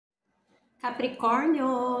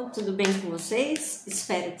Capricórnio, tudo bem com vocês?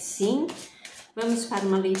 Espero que sim. Vamos para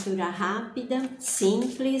uma leitura rápida,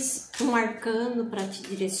 simples, um arcano para te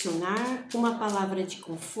direcionar, uma palavra de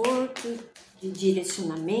conforto, de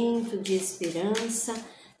direcionamento, de esperança.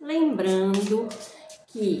 Lembrando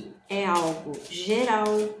que é algo geral,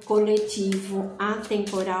 coletivo,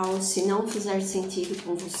 atemporal. Se não fizer sentido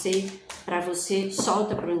com você, para você,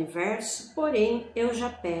 solta para o universo. Porém, eu já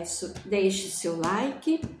peço, deixe seu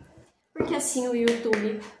like, porque assim o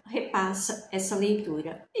YouTube repassa essa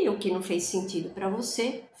leitura. E o que não fez sentido para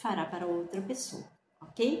você, fará para outra pessoa,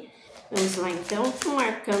 ok? Vamos lá então, um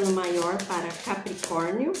arcano maior para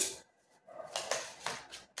Capricórnio.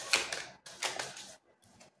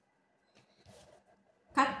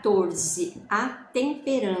 A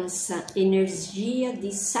temperança, energia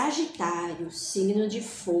de Sagitário, signo de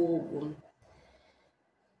fogo.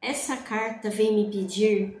 Essa carta vem me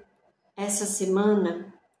pedir essa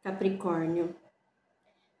semana, Capricórnio,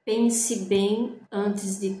 pense bem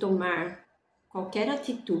antes de tomar qualquer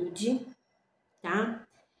atitude, tá?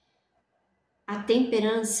 A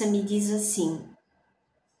temperança me diz assim,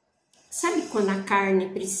 sabe quando a carne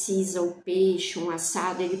precisa, o peixe, um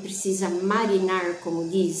assado, ele precisa marinar, como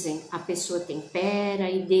dizem? A pessoa tempera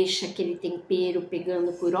e deixa aquele tempero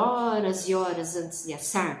pegando por horas e horas antes de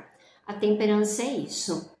assar? A temperança é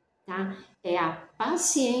isso, tá? É a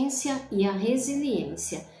paciência e a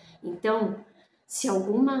resiliência. Então, se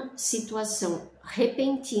alguma situação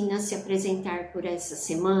repentina se apresentar por essa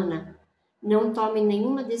semana, não tome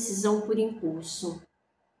nenhuma decisão por impulso.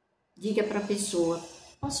 Diga para a pessoa,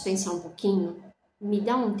 posso pensar um pouquinho? Me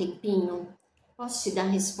dá um tempinho? Posso te dar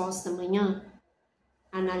resposta amanhã?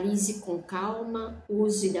 Analise com calma,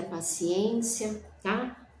 use da paciência,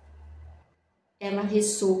 tá? Ela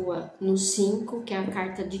ressoa no 5, que é a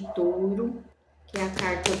carta de touro, que é a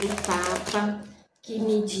carta do Papa, que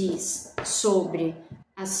me diz sobre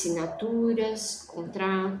assinaturas,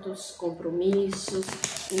 contratos, compromissos.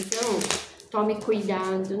 Então, tome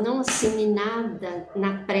cuidado, não assine nada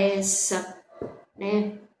na pressa,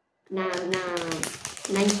 né?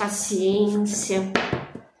 Na impaciência.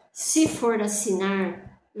 Se for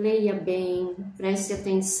assinar, leia bem, preste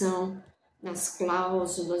atenção nas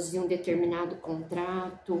cláusulas de um determinado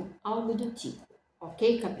contrato, algo do tipo,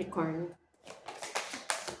 ok, Capricórnio?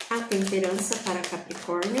 A temperança para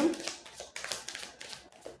Capricórnio,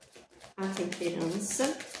 a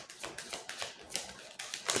temperança,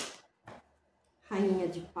 rainha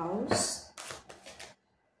de paus,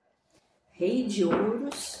 rei de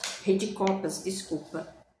ouros, rei de copas,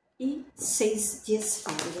 desculpa, e 6 de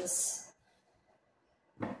espadas,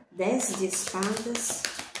 10 de espadas,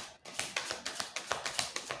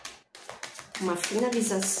 uma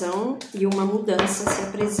finalização e uma mudança se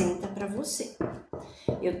apresenta para você.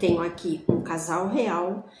 Eu tenho aqui um casal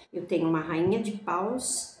real, eu tenho uma rainha de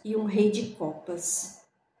paus e um rei de copas.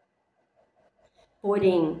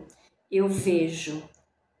 Porém, eu vejo,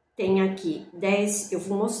 tem aqui 10, eu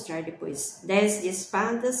vou mostrar depois, 10 de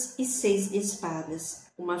espadas e 6 de espadas.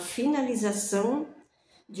 Uma finalização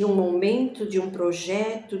de um momento, de um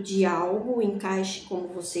projeto, de algo, encaixe como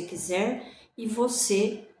você quiser e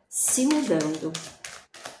você se mudando.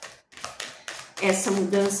 Essa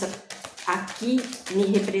mudança aqui me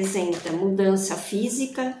representa mudança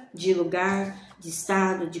física, de lugar, de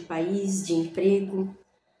estado, de país, de emprego.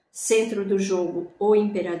 Centro do jogo, o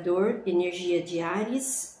imperador, energia de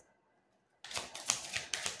Áries.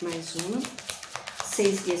 Mais uma.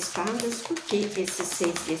 6 de espadas. Por que esses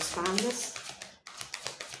 6 de espadas?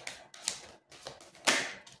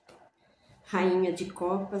 Rainha de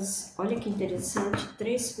copas. Olha que interessante.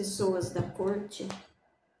 3 pessoas da corte.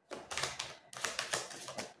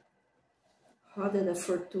 Roda da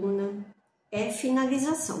fortuna. É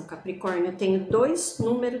finalização, Capricórnio. Eu tenho 2,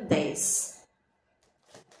 número 10.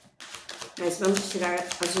 Mas vamos tirar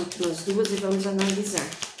as últimas 2 e vamos analisar.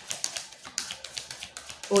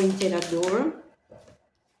 O imperador.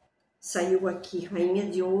 Saiu aqui, rainha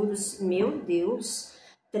de ouros. Meu Deus!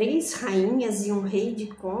 3 rainhas e um rei de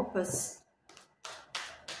copas.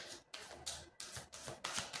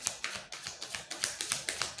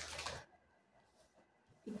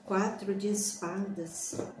 E 4 de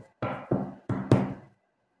espadas.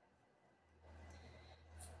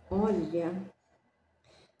 Olha,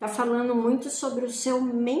 tá falando muito sobre o seu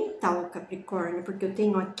mental, Capricórnio, porque eu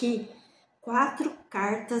tenho aqui 4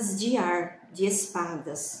 cartas de ar, de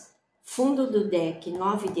espadas. Fundo do deck,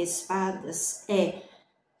 9 de espadas, é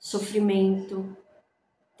sofrimento,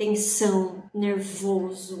 tensão,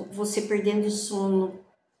 nervoso, você perdendo o sono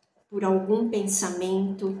por algum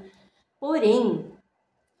pensamento. Porém,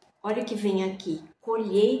 olha o que vem aqui,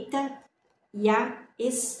 colheita e a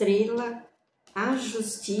estrela a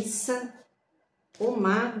justiça, o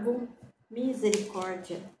mago,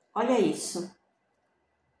 misericórdia. Olha isso.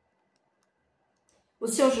 O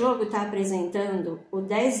seu jogo está apresentando o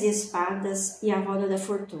 10 de espadas e a roda da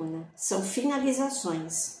fortuna. São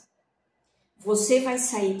finalizações. Você vai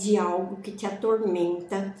sair de algo que te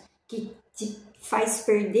atormenta, que te faz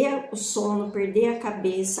perder o sono, perder a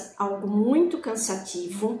cabeça, algo muito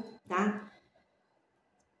cansativo, tá?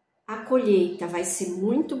 A colheita vai ser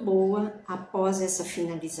muito boa após essa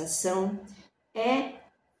finalização. É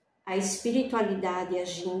a espiritualidade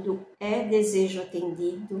agindo, é desejo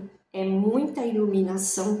atendido, é muita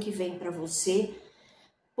iluminação que vem para você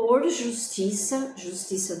por justiça,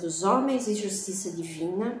 justiça dos homens e justiça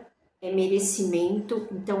divina, é merecimento.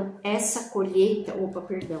 Então, essa colheita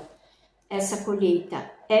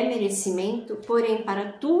é merecimento, porém,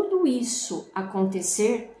 para tudo isso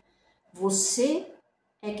acontecer, você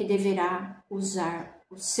é que deverá usar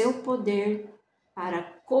o seu poder para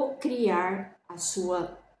co-criar a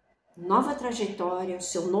sua nova trajetória, o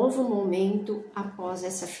seu novo momento após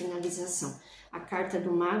essa finalização. A carta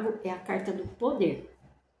do mago é a carta do poder.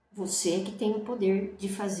 Você é que tem o poder de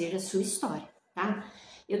fazer a sua história, tá?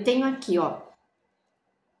 Eu tenho aqui, ó,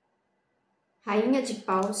 Rainha de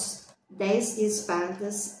Paus, 10 de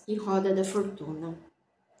espadas e roda da fortuna.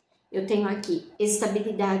 Eu tenho aqui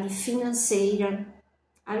estabilidade financeira,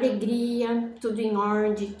 alegria, tudo em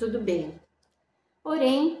ordem, tudo bem.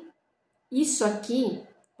 Porém, isso aqui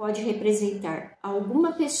pode representar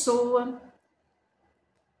alguma pessoa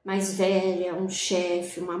mais velha, um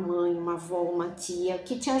chefe, uma mãe, uma avó, uma tia,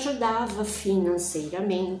 que te ajudava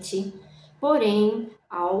financeiramente. Porém,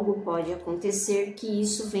 algo pode acontecer que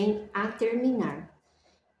isso vem a terminar.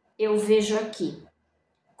 Eu vejo aqui,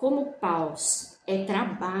 como paus é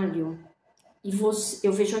trabalho, e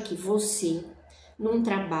eu vejo aqui você num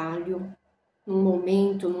trabalho, num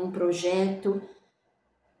momento, num projeto,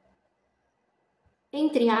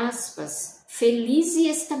 entre aspas, feliz e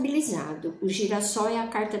estabilizado. O girassol é a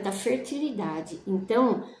carta da fertilidade.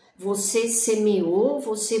 Então, você semeou,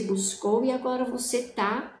 você buscou e agora você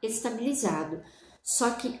está estabilizado.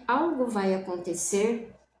 Só que algo vai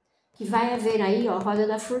acontecer, que vai haver aí, ó, roda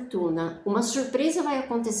da fortuna. Uma surpresa vai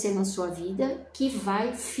acontecer na sua vida que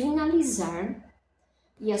vai finalizar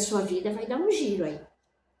e a sua vida vai dar um giro aí.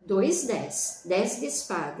 2, 10, 10 de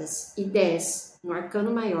espadas e 10 no arcano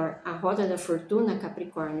maior, a roda da fortuna,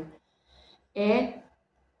 Capricórnio, é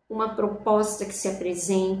uma proposta que se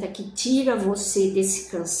apresenta, que tira você desse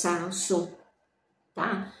cansaço,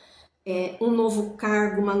 tá? É um novo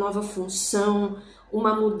cargo, uma nova função,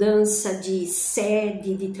 uma mudança de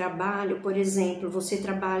sede de trabalho. Por exemplo, você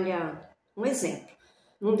trabalha, um exemplo,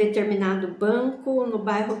 num determinado banco no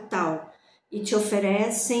bairro tal e te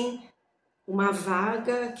oferecem uma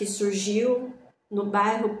vaga que surgiu no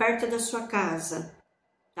bairro perto da sua casa,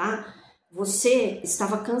 tá? Você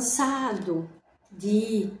estava cansado de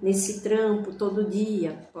ir nesse trampo todo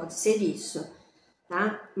dia, pode ser isso,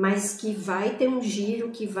 tá? Mas que vai ter um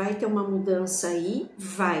giro, que vai ter uma mudança aí,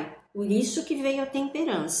 vai. Por isso que veio a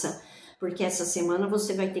temperança, porque essa semana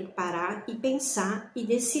você vai ter que parar e pensar e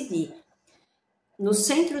decidir. No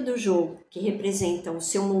centro do jogo, que representa o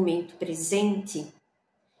seu momento presente,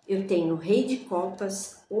 eu tenho Rei de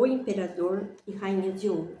Copas, o Imperador e Rainha de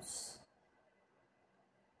Ouros.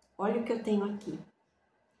 Olha o que eu tenho aqui.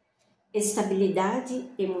 Estabilidade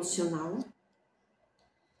emocional,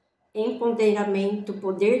 empoderamento,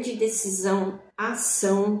 poder de decisão,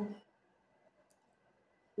 ação.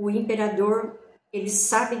 O Imperador, ele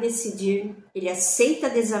sabe decidir, ele aceita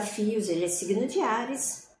desafios, ele é signo de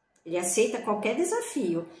Áries, ele aceita qualquer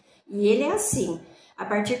desafio. E ele é assim, a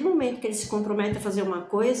partir do momento que ele se compromete a fazer uma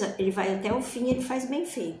coisa, ele vai até o fim e ele faz bem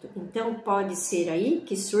feito. Então, pode ser aí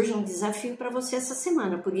que surja um desafio para você essa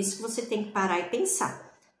semana, por isso que você tem que parar e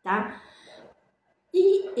pensar, tá?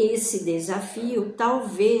 E esse desafio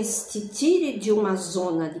talvez te tire de uma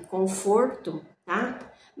zona de conforto, tá?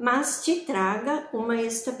 Mas te traga uma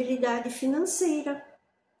estabilidade financeira.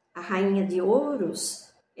 A Rainha de Ouros,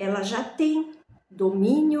 ela já tem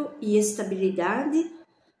domínio e estabilidade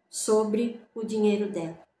sobre o dinheiro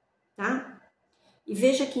dela, tá? E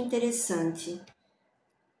veja que interessante,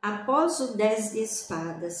 após o 10 de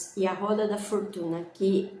espadas e a roda da fortuna,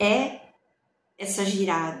 que é essa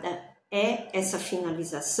girada, é essa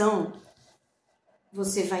finalização,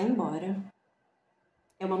 você vai embora.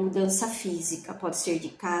 É uma mudança física, pode ser de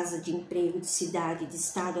casa, de emprego, de cidade, de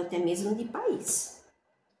estado, até mesmo de país,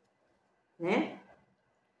 né?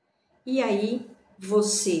 E aí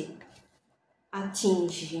você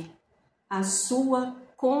atinge a sua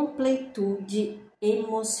completude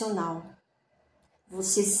emocional.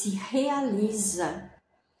 Você se realiza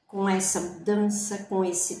com essa mudança, com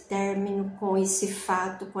esse término, com esse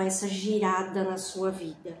fato, com essa girada na sua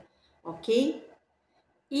vida, ok?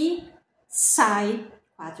 E sai,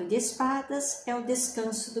 4 de espadas é o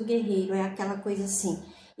descanso do guerreiro, é aquela coisa assim,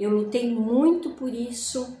 eu lutei muito por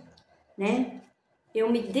isso, né? Eu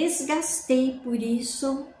me desgastei por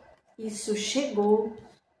isso, isso chegou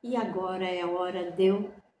e agora é a hora de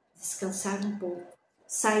eu descansar um pouco,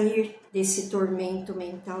 sair desse tormento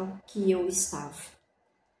mental que eu estava,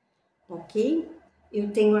 ok?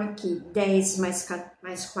 Eu tenho aqui 10 mais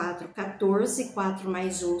 4, 14, 4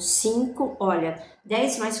 mais 1, 5, olha,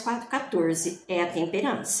 10 mais 4, 14, é a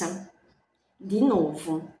temperança, de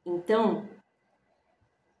novo, então,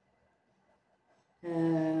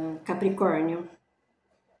 Capricórnio,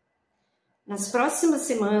 nas próximas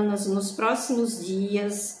semanas, nos próximos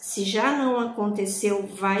dias, se já não aconteceu,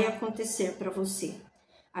 vai acontecer para você.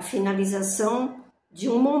 A finalização de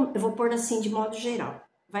eu vou pôr assim de modo geral,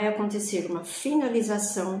 vai acontecer uma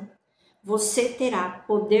finalização, você terá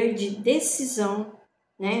poder de decisão,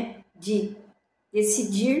 né? De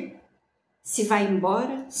decidir se vai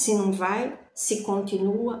embora, se não vai, se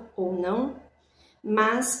continua ou não.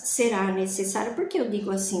 Mas será necessário, porque eu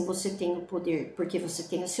digo assim, você tem o poder, porque você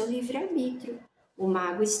tem o seu livre-arbítrio, o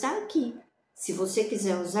mago está aqui, se você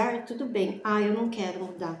quiser usar, tudo bem, eu não quero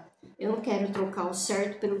mudar, eu não quero trocar o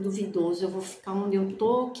certo pelo duvidoso, eu vou ficar onde eu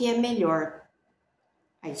tô, que é melhor,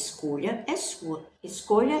 a escolha é sua,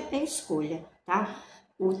 escolha é escolha, tá?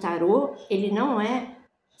 O tarô, ele não é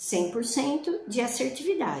 100% de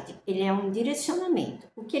assertividade, ele é um direcionamento.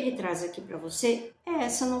 O que ele traz aqui para você é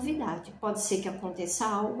essa novidade. Pode ser que aconteça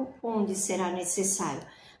algo onde será necessário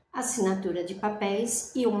assinatura de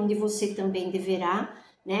papéis e onde você também deverá,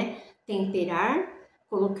 né, temperar,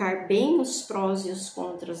 colocar bem os prós e os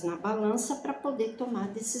contras na balança para poder tomar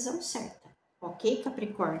a decisão certa. Ok,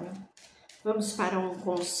 Capricórnio? Vamos para um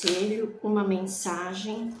conselho, uma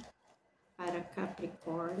mensagem para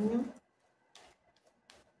Capricórnio.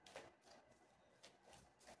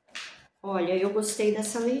 Olha, eu gostei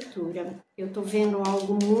dessa leitura. Eu tô vendo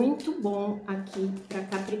algo muito bom aqui para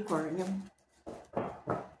Capricórnio.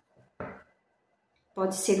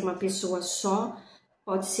 Pode ser uma pessoa só,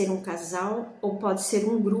 pode ser um casal ou pode ser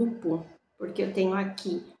um grupo, porque eu tenho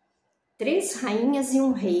aqui 3 rainhas e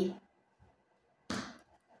um rei.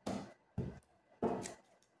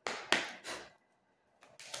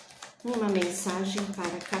 Uma mensagem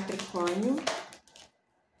para Capricórnio.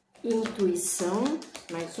 Intuição,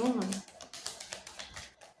 mais uma.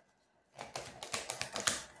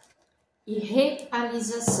 E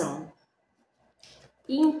realização.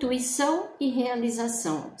 Intuição e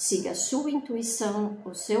realização. Siga a sua intuição,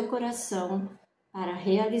 o seu coração, para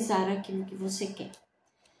realizar aquilo que você quer.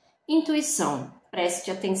 Intuição.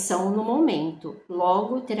 Preste atenção no momento.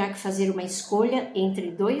 Logo, terá que fazer uma escolha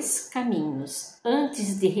entre 2 caminhos.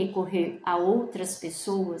 Antes de recorrer a outras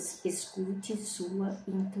pessoas, escute sua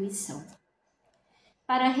intuição.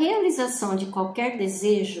 Para a realização de qualquer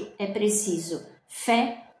desejo, é preciso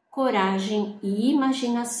fé, coragem e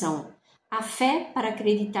imaginação. A fé para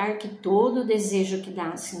acreditar que todo desejo que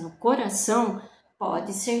nasce no coração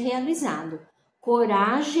pode ser realizado.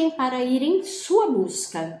 Coragem para ir em sua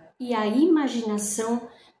busca e a imaginação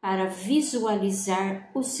para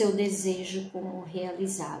visualizar o seu desejo como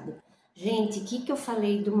realizado. Gente, o que eu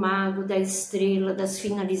falei do mago, da estrela, das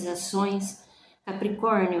finalizações?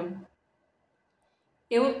 Capricórnio,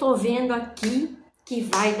 eu tô vendo aqui que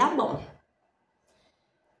vai dar bom.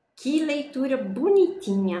 Que leitura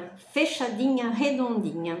bonitinha, fechadinha,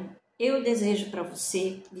 redondinha. Eu desejo para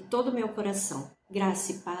você, de todo o meu coração,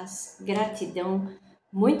 graça e paz, gratidão,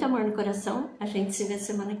 muito amor no coração. A gente se vê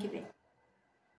semana que vem.